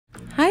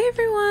Hi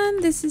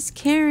everyone, this is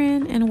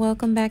Karen and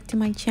welcome back to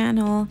my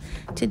channel.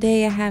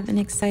 Today I have an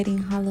exciting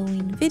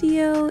Halloween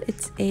video.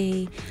 It's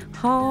a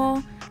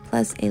haul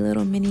plus a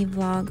little mini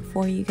vlog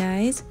for you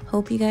guys.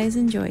 Hope you guys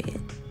enjoy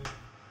it.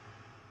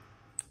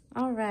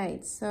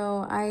 Alright,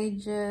 so I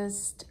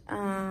just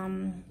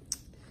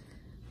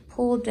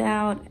pulled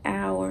out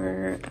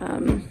our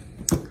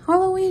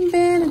Halloween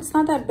bin. It's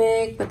not that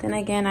big, but then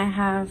again I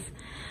have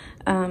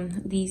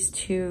these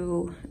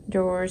two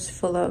drawers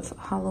full of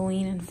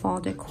Halloween and fall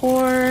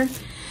decor,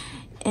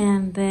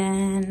 and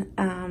then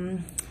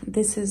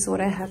this is what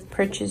I have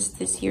purchased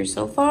this year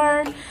so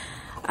far.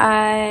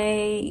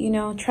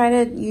 I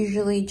try to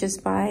usually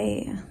just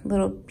buy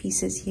little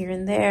pieces here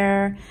and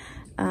there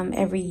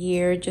every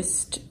year,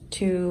 just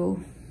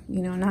to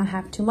not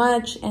have too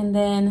much, and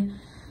then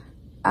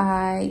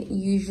I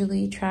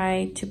usually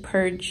try to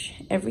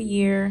purge every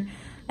year.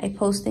 I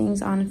post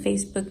things on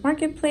Facebook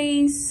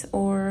Marketplace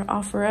or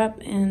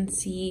OfferUp and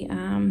see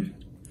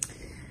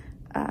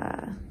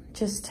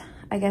just,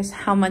 I guess,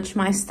 how much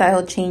my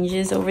style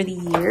changes over the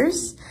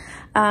years.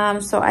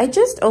 So I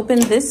just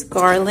opened this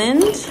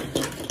garland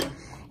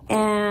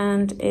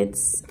and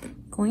it's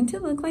going to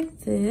look like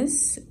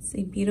this. It's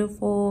a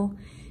beautiful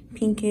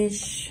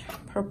pinkish,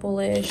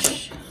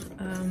 purplish,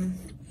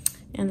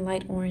 and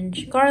light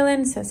orange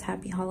garland. It says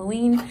Happy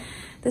Halloween.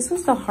 This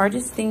was the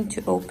hardest thing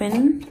to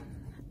open.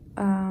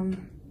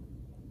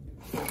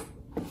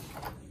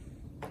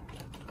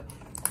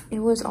 It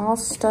was all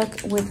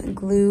stuck with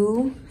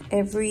glue.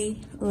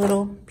 Every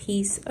little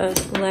piece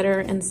of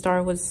letter and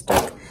star was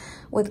stuck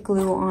with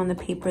glue on the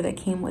paper that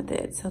came with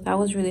it. So that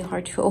was really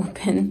hard to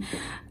open,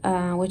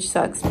 which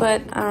sucks.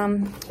 But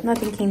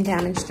nothing came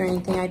damaged or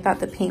anything. I thought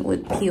the paint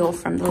would peel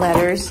from the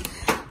letters.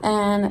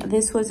 And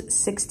this was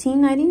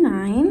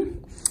 $16.99.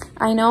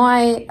 I know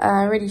I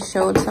already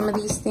showed some of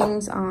these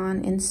things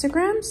on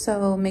Instagram,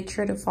 so make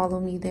sure to follow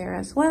me there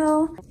as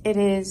well. It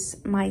is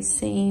my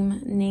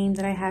same name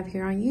that I have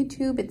here on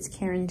YouTube. It's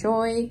Karen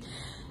Joy,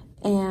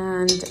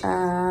 and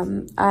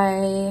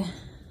I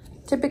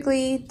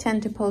typically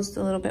tend to post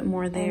a little bit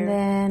more there.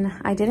 And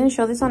then I didn't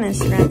show this on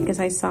Instagram because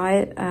I saw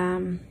it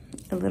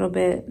a little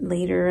bit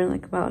later,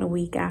 like about a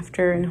week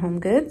after, in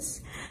Home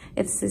Goods.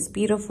 It's this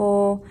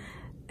beautiful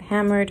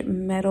hammered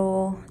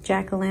metal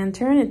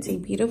jack-o'-lantern. It's a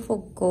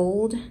beautiful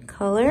gold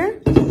color.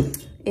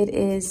 It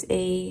is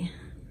a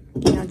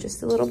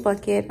just a little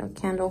bucket, a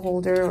candle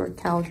holder or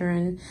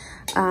cauldron,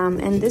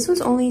 and this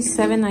was only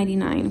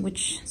 $7.99,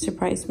 which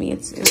surprised me.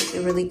 It's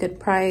a really good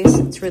price.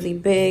 It's really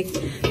big,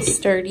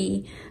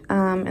 sturdy,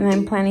 and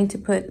I'm planning to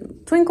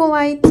put twinkle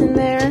lights in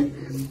there.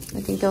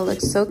 I think they'll look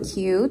so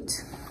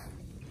cute.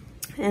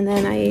 And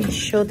then I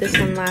showed this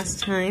one last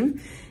time.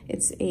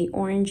 It's a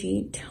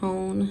orangey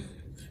tone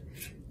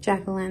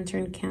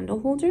jack-o'-lantern candle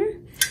holder,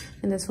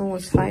 and this one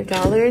was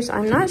 $5.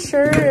 I'm not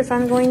sure if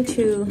I'm going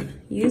to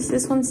use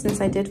this one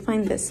since I did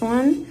find this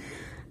one,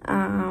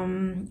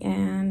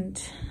 and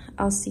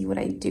I'll see what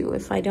I do.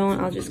 If I don't,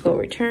 I'll just go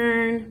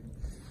return.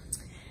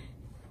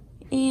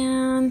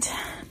 And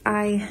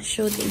I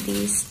showed you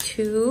these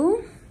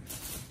two.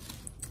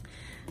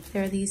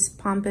 They're these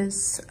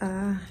pampas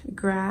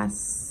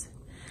grass.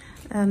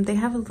 They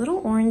have a little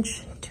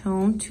orange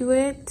tone to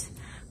it,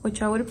 which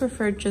I would have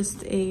preferred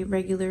just a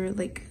regular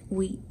like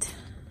wheat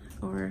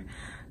or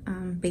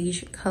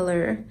beige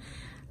color,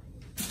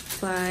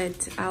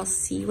 but I'll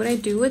see what I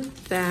do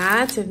with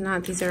that. If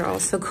not, these are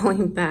also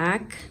going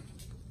back.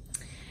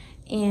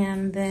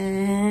 And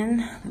then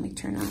let me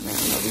turn around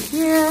over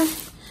here.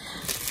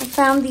 I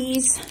found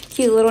these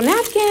cute little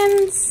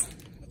napkins,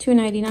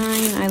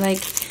 $2.99. I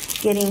like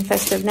getting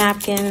festive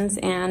napkins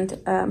and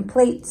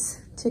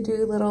plates to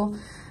do little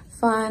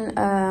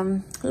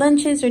fun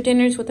lunches or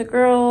dinners with the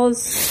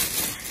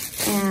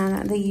girls,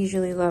 and they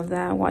usually love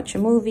that. Watch a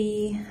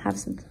movie, have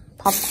some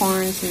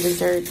popcorn, some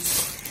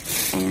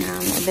desserts,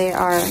 and they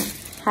are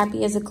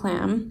happy as a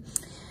clam.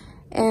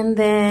 And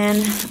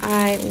then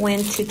I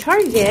went to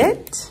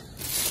Target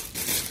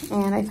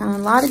and I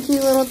found a lot of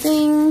cute little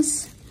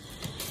things.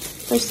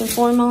 First and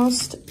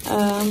foremost,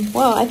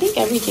 well, I think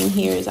everything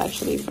here is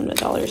actually from the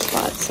Dollar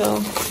Spot,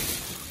 so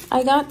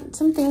I got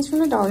some things from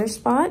the Dollar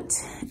Spot.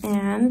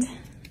 And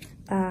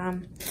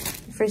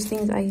the first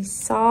things I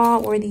saw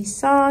were these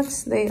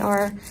socks. They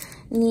are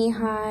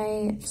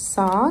knee-high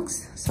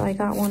socks. So I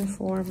got one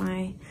for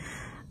my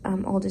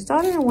oldest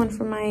daughter and one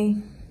for my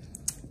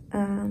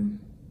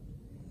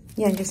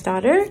youngest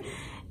daughter.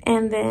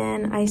 And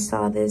then I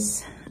saw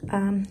this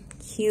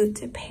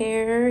cute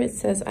pair. It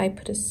says, "I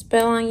put a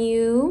spell on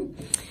you."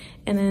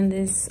 And then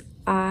this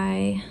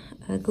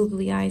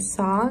googly eye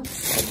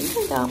socks. I think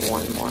I got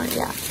one more.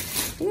 Yeah, I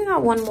think I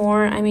got one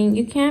more. I mean,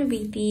 you can't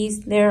beat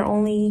these. They're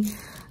only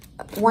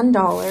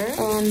 $1.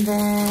 And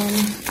then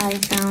I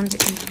found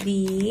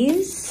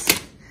these.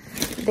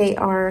 They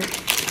are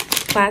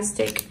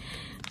plastic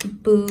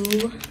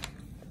Boo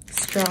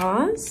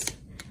straws.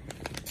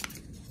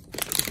 I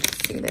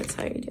think that's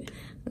how you do it.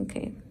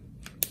 Okay.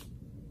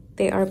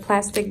 They are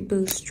plastic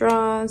Boo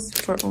straws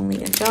for only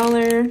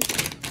 $1.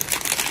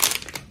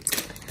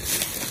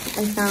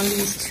 I found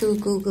these two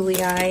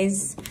googly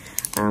eyes.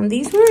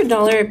 These were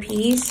 $1 a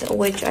piece,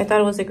 which I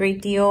thought was a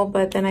great deal,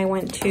 but then I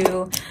went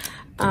to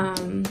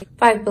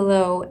Five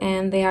Below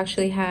and they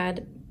actually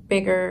had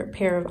bigger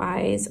pair of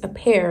eyes, a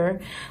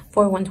pair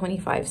for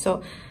 $125.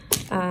 So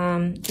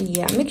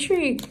yeah, make sure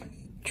you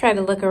try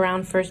to look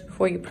around first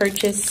before you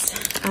purchase.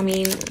 I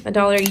mean,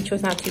 $1 each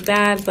was not too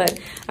bad, but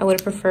I would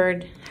have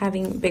preferred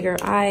having bigger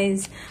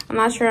eyes. I'm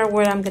not sure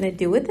what I'm gonna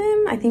do with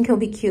them. I think he'll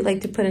be cute,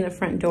 like to put in the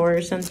front door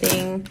or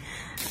something,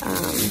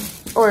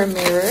 or a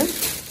mirror.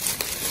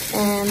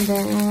 And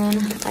then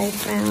I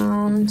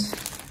found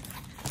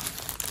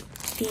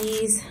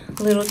these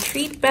little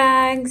treat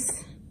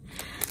bags.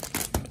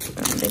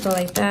 They go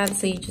like that,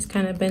 so you just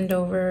kind of bend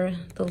over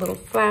the little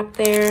flap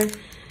there.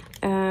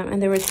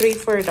 And there were 3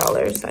 for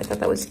 $1, so I thought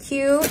that was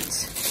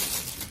cute.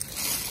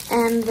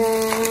 And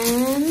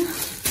then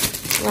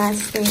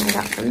last thing I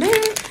got from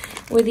there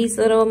were these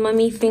little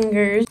mummy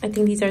fingers. I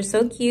think these are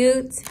so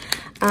cute.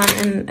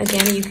 And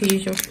again, you could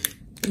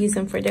use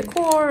them for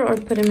decor or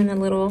put them in a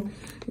little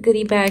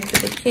goodie bag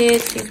for the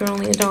kids. These were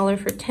only $1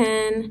 for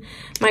 10.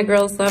 My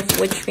girls love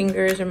witch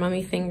fingers or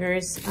mummy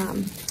fingers,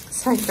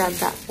 so I grabbed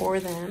that for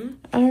them.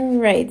 All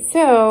right,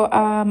 so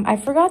I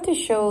forgot to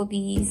show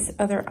these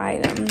other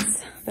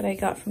items that I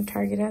got from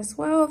Target as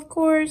well. Of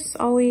course,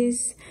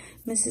 always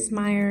Mrs.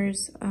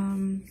 Meyer's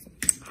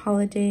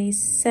holiday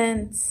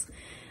scents.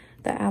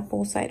 The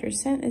apple cider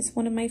scent is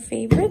one of my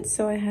favorites,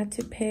 so I had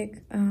to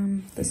pick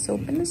the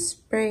soap and the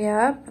spray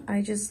up.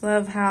 I just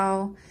love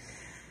how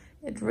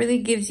it really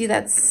gives you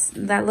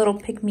that little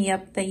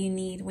pick-me-up that you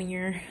need when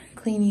you're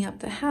cleaning up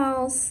the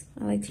house.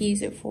 I like to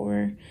use it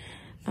for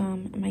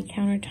my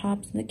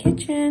countertops in the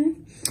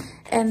kitchen.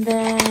 And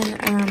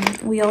then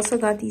we also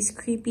got these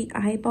creepy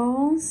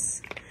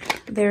eyeballs.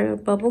 They're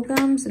bubble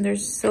gums and they're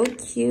so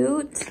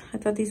cute. I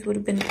thought these would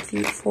have been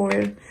cute for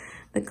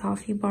the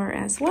coffee bar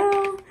as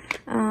well.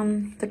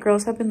 The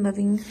girls have been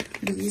loving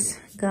these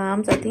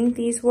gums. I think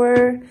these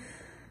were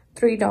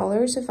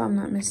 $3 if I'm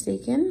not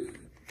mistaken.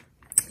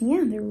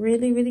 Yeah, they're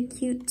really, really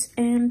cute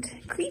and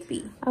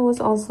creepy. I was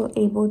also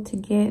able to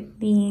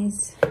get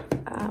these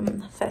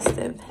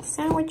festive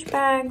sandwich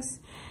bags.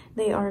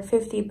 They are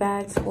 50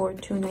 bags for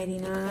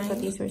 $2.99.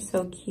 But these were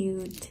so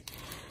cute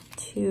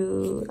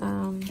to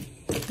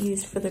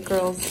use for the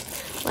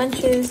girls'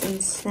 lunches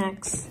and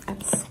snacks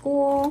at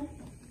school.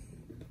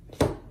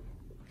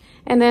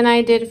 And then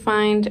I did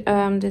find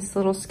this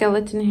little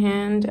skeleton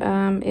hand.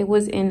 It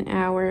was in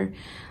our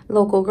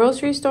local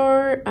grocery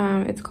store.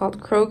 It's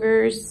called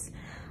Kroger's.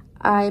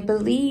 I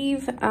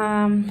believe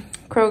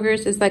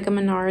Kroger's is like a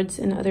Menards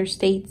in other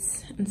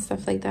states and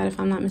stuff like that, if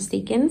I'm not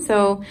mistaken.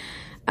 So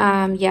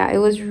yeah, it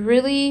was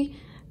really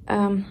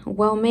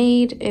well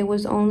made. It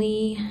was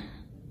only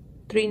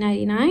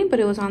 $3.99, but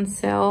it was on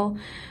sale.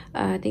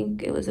 I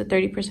think it was a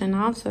 30%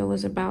 off, so it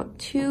was about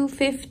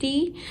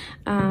 $2.50.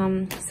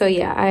 So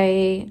yeah,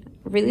 I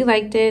really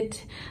liked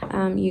it.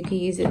 You could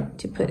use it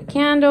to put a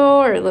candle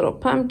or a little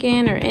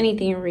pumpkin or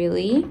anything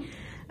really.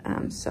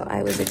 So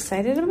I was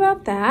excited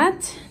about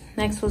that.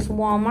 Next was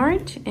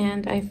Walmart,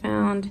 and I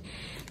found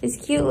this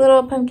cute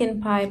little pumpkin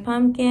pie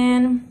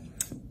pumpkin.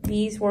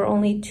 These were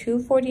only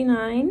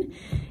 $2.49,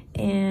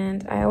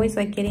 and I always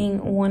like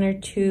getting 1 or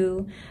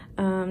 2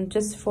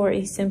 just for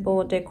a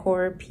simple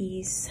decor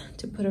piece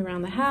to put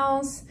around the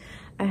house.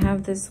 I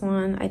have this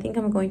one. I think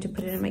I'm going to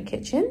put it in my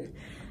kitchen.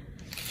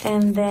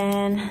 And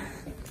then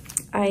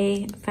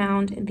I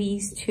found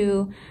these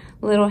 2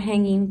 little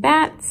hanging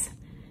bats.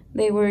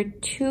 They were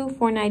 2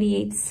 for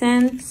 98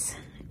 cents.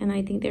 And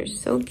I think they're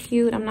so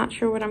cute. I'm not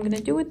sure what I'm gonna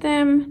do with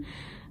them,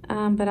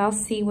 but I'll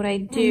see what I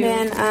do.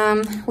 And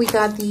then we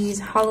got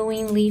these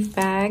Halloween leaf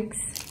bags.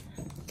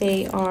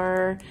 These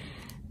were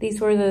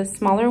the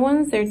smaller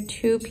ones. They're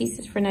 2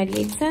 pieces for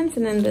 98 cents,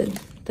 and then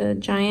the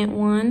giant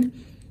one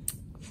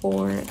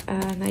for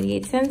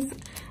 98 cents.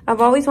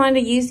 I've always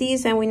wanted to use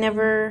these and we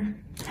never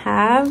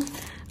have,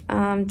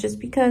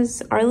 just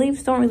because our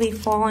leaves don't really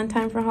fall in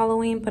time for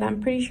Halloween, but I'm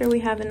pretty sure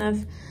we have enough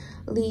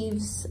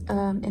leaves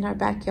in our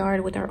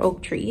backyard with our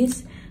oak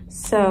trees.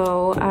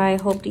 So I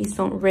hope these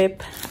don't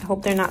rip. I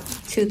hope they're not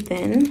too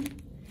thin.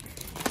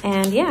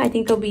 And yeah, I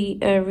think they'll be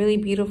really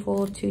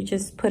beautiful to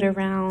just put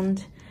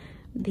around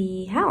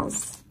the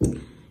house.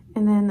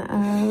 And then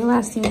the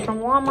last thing from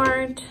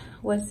Walmart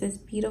was this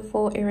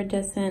beautiful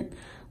iridescent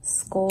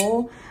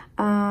skull.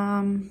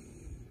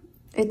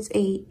 It's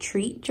a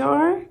treat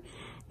jar,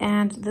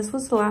 and this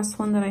was the last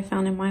one that I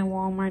found in my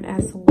Walmart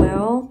as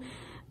well.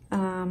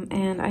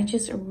 And I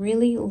just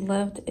really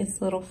loved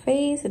its little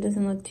face. It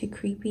doesn't look too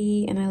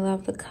creepy, and I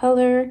love the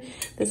color.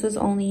 This was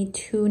only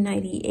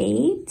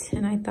 $2.98,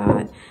 and I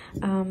thought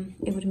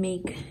it would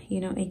make, you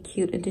know, a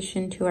cute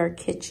addition to our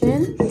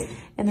kitchen.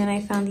 And then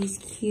I found these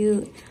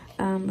cute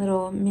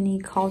little mini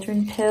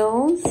cauldron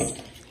pills.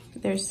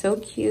 They're so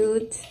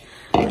cute.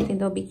 I think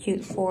they'll be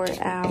cute for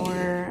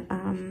our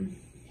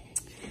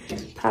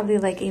probably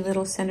like a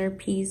little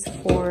centerpiece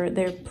for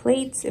their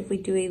plates if we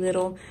do a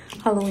little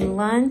Halloween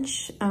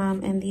lunch.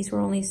 And these were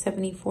only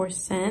 74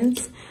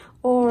 cents,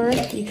 Or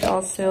you could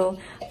also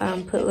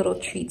put little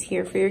treats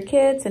here for your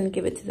kids and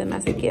give it to them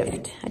as a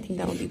gift. I think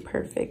that would be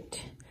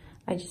perfect.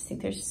 I just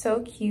think they're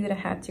so cute. I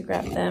had to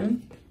grab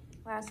them.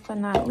 Last but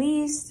not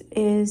least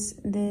is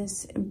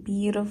this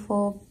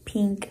beautiful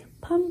pink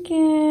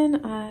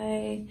pumpkin.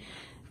 I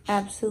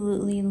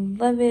absolutely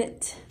love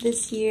it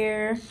this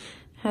year.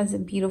 Has a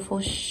beautiful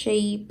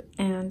shape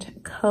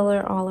and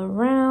color all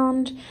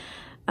around.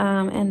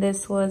 And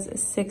this was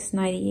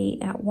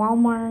 $6.98 at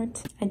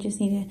Walmart. I just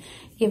need to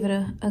give it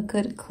a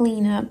good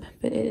cleanup,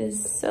 but it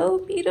is so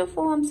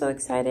beautiful. I'm so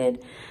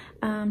excited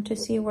to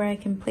see where I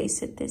can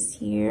place it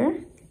this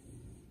year.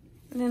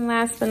 And then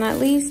last but not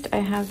least, I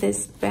have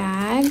this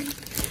bag.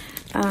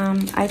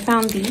 I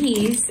found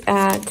these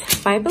at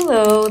Five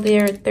Below.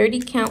 They're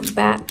 30 count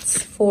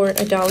bats for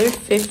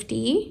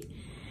 $1.50.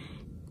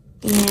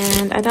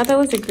 And I thought that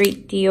was a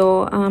great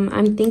deal.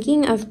 I'm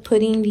thinking of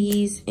putting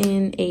these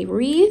in a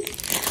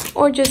wreath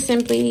or just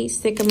simply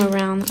stick them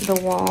around the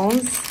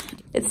walls.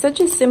 It's such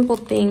a simple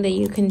thing that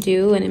you can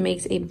do and it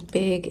makes a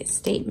big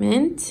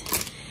statement.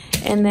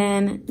 And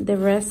then the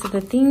rest of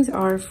the things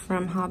are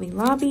from Hobby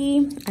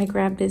Lobby. I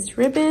grabbed this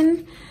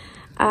ribbon.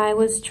 I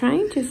was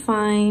trying to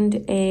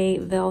find a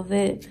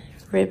velvet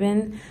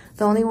ribbon.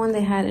 The only one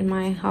they had in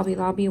my Hobby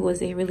Lobby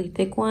was a really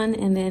thick one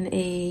and then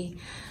a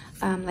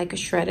like a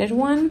shredded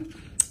one.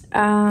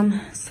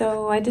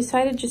 So I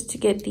decided just to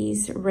get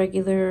these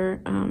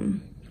regular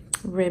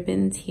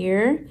ribbons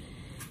here.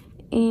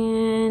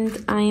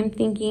 And I am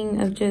thinking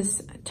of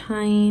just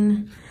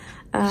tying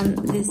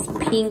this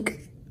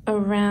pink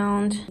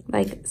around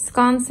like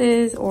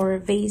sconces or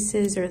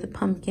vases or the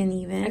pumpkin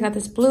even. I got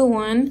this blue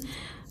one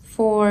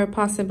for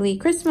possibly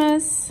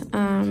Christmas.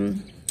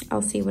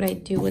 I'll see what I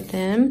do with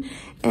them.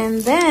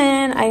 And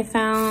then I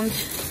found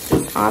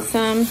this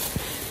awesome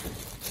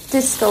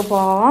disco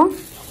ball.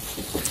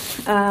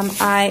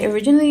 I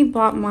originally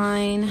bought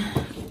mine,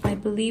 I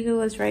believe it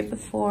was right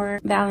before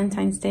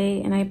Valentine's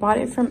Day, and I bought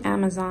it from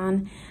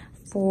Amazon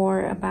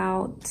for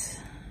about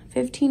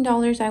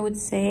 $15, I would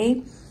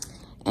say.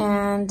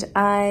 And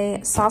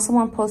I saw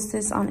someone post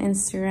this on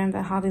Instagram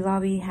that Hobby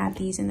Lobby had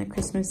these in the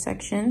Christmas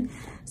section.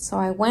 So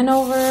I went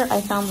over, I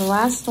found the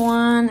last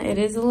one. It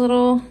is a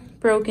little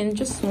broken,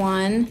 just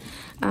one.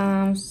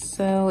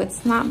 So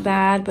it's not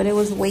bad, but it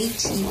was way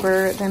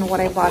cheaper than what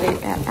I bought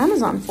it at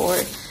Amazon for.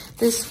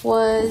 This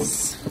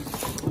was,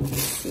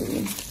 let's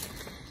see,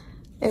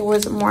 it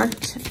was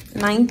marked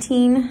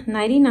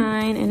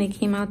 $19.99 and it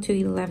came out to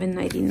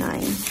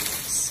 $11.99.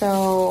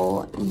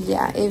 So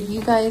yeah, if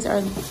you guys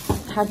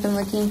have been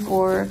looking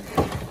for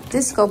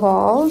disco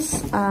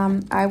balls,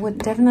 I would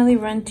definitely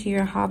run to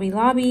your Hobby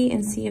Lobby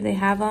and see if they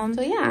have them.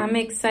 So yeah, I'm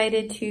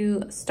excited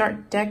to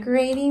start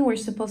decorating. We're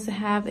supposed to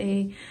have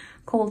a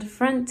cold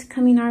front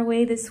coming our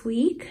way this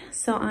week,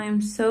 so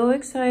I'm so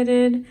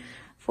excited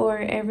for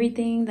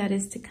everything that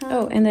is to come.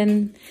 Oh, and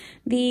then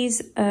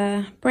these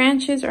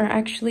branches are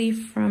actually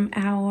from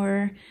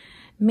our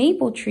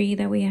maple tree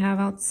that we have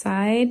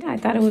outside. I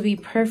thought it would be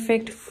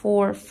perfect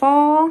for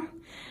fall,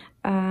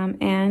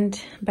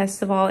 and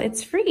best of all,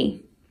 it's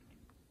free.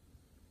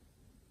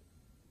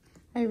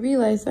 I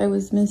realized I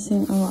was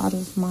missing a lot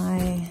of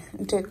my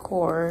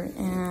decor,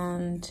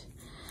 and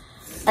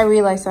I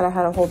realized that I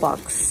had a whole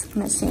box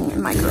missing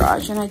in my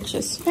garage, and I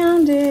just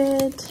found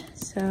it.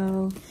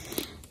 So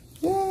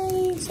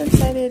yay, so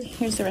excited.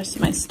 Here's the rest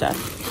of my stuff.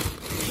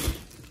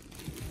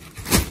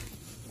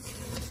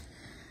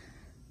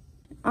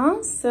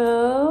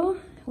 Also,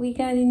 we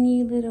got a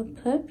new little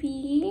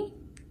puppy.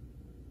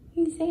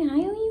 You can say hi,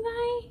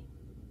 Levi.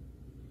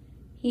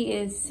 He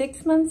is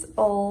 6 months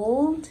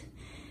old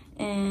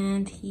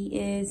and he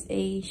is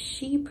a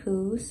Shih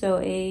Poo, so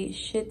a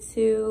Shih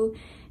Tzu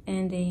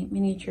and a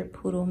miniature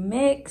poodle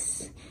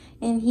mix.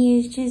 And he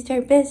is just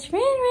our best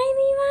friend, right,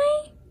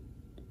 Levi?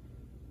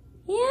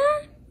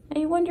 Yeah? Are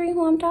you wondering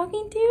who I'm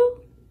talking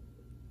to?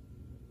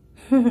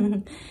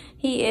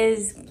 He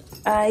is,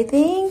 I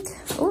think,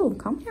 oh,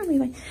 come here,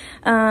 Levi.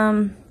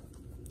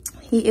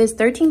 He is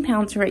 13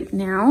 pounds right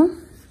now,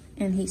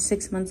 and he's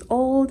 6 months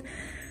old.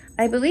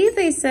 I believe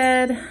they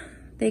said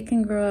they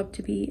can grow up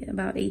to be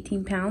about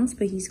 18 pounds,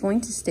 but he's going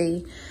to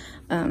stay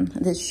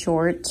this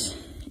short.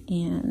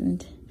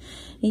 And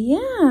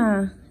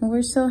yeah,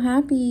 we're so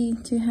happy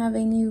to have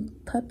a new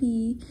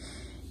puppy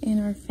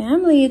in our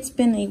family. It's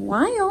been a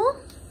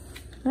while,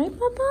 right,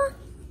 Papa?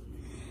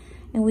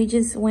 And we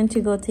just went to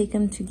go take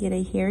him to get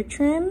a hair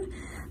trim.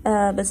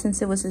 But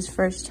since it was his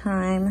first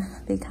time,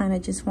 they kind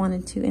of just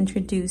wanted to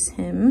introduce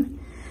him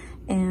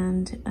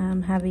and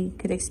have a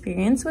good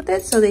experience with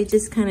it. So they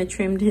just kind of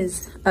trimmed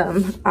his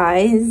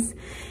eyes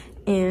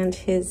and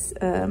his,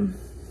 you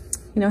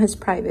know, his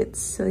privates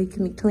so he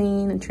can be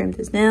clean, and trimmed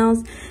his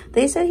nails.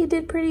 They said he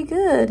did pretty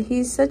good.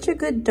 He's such a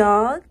good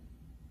dog.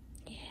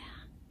 Yeah.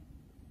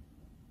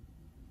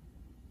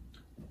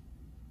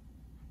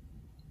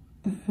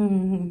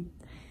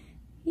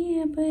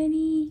 Yeah,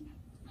 buddy.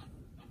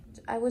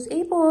 I was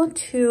able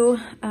to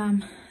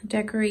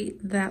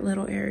decorate that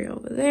little area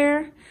over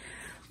there.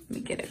 Let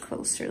me get a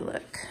closer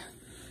look.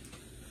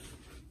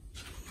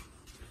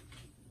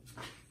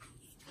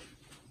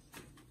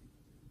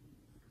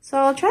 So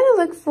I'll try to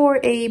look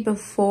for a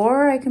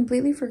before. I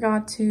completely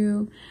forgot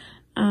to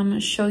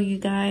show you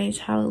guys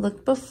how it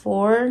looked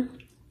before.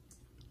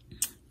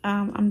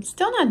 I'm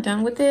still not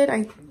done with it.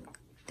 I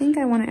think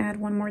I want to add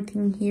one more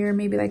thing here,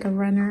 maybe like a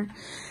runner.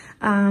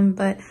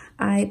 But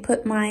I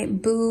put my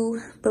Boo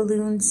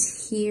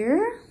balloons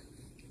here.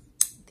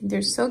 I think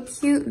they're so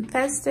cute and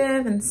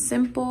festive and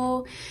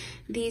simple.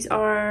 These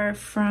are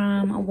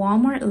from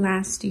Walmart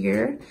last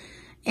year,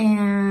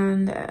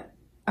 and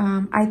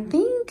I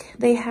think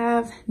they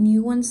have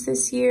new ones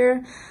this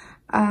year.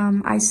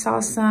 I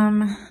saw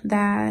some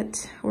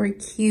that were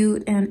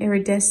cute and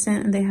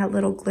iridescent, and they had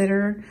little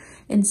glitter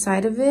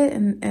inside of it,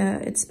 and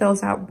it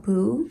spells out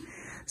Boo.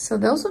 So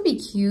those will be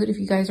cute if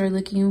you guys are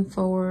looking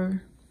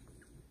for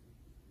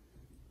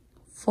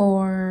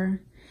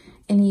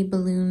any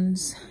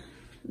balloons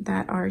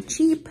that are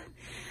cheap.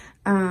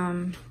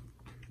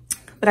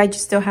 But I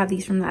just still have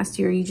these from last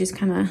year. You just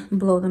kind of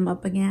blow them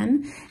up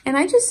again. And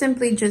I just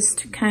simply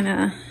just kind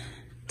of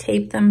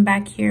tape them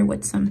back here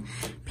with some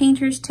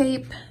painter's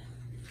tape.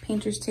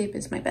 Painter's tape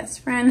is my best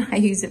friend. I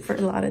use it for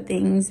a lot of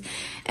things.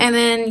 And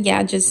then,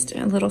 yeah, just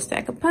a little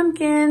stack of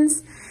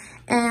pumpkins.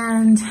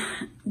 And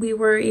we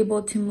were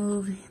able to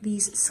move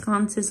these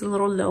sconces a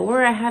little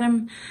lower. I had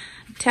them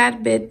a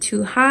tad bit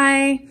too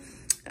high.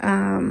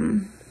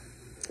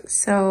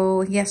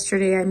 So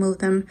yesterday I moved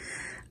them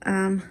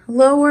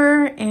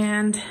lower,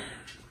 and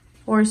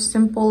for a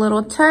simple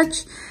little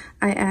touch,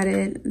 I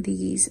added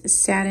these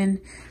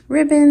satin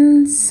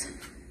ribbons.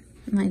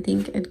 And I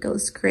think it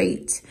goes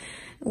great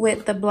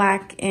with the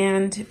black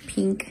and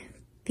pink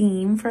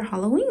theme for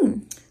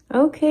Halloween.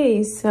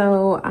 Okay,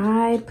 so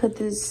I put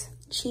this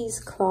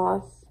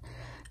cheesecloth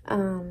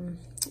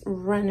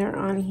runner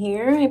on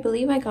here. I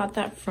believe I got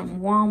that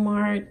from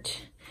Walmart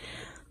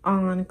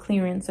on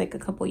clearance like a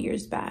couple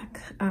years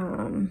back.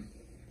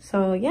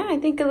 So yeah, I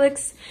think it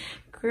looks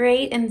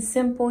great and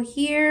simple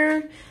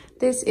here.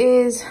 This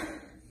is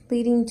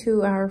leading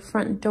to our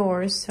front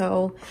door,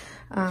 so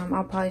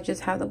I'll probably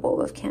just have the bowl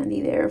of candy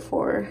there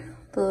for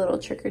the little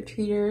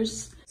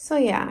trick-or-treaters. So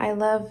yeah, I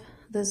love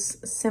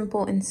this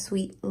simple and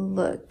sweet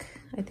look.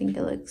 I think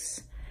it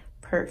looks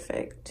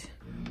perfect.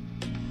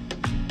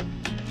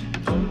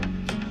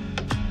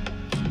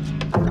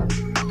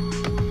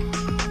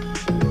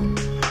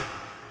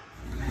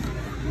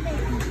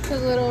 The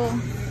little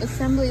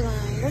assembly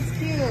line, that's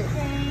cute.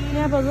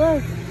 Yeah, but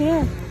look,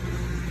 here,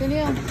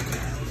 Danielle.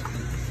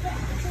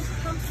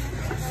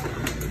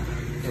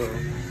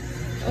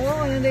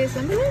 Oh, and then they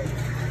assemble it?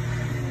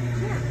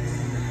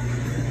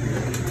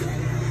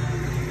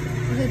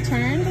 Is it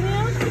turned,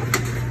 Danielle?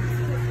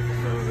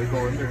 No, they go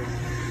under.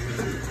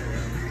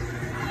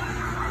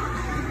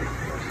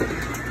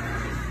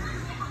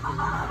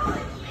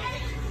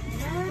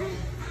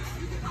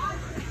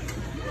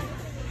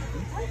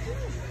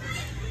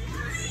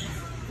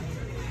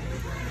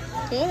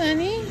 Go,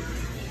 Lenny.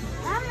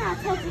 I'm not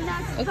touching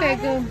that. Okay,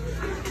 go.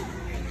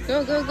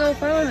 Go,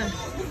 follow him.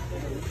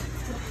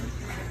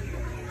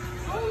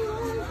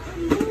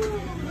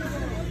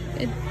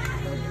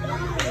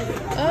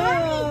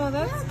 Oh,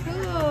 that's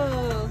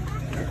cool.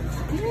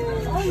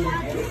 Oh,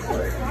 yeah, this is so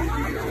fun.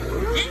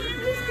 He's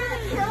gonna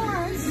kill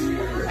us.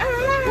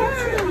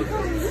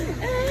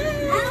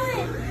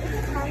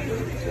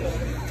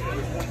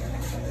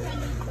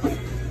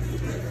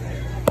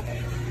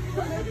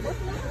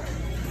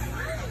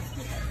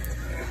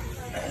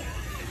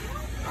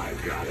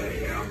 I've got a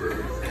number,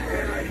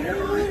 and I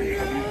never see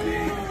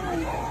anything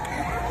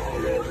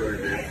all over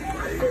this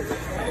place.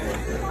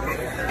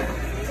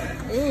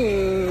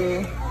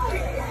 Ooh.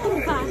 Who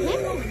got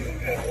him?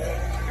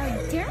 I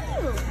dare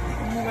you.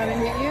 I'm about to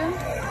hit you.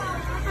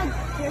 I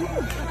dare you.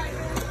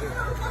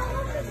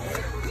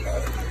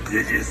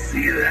 Did you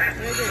see that?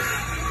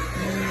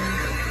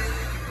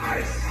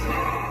 I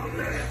saw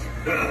that.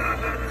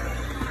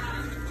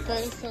 That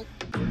is so.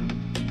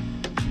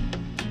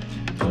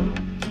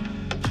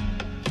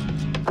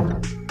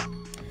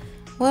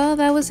 Well,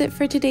 that was it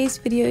for today's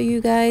video, you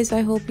guys.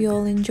 I hope you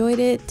all enjoyed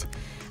it.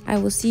 I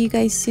will see you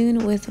guys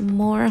soon with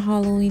more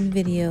Halloween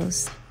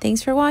videos.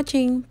 Thanks for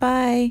watching.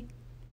 Bye.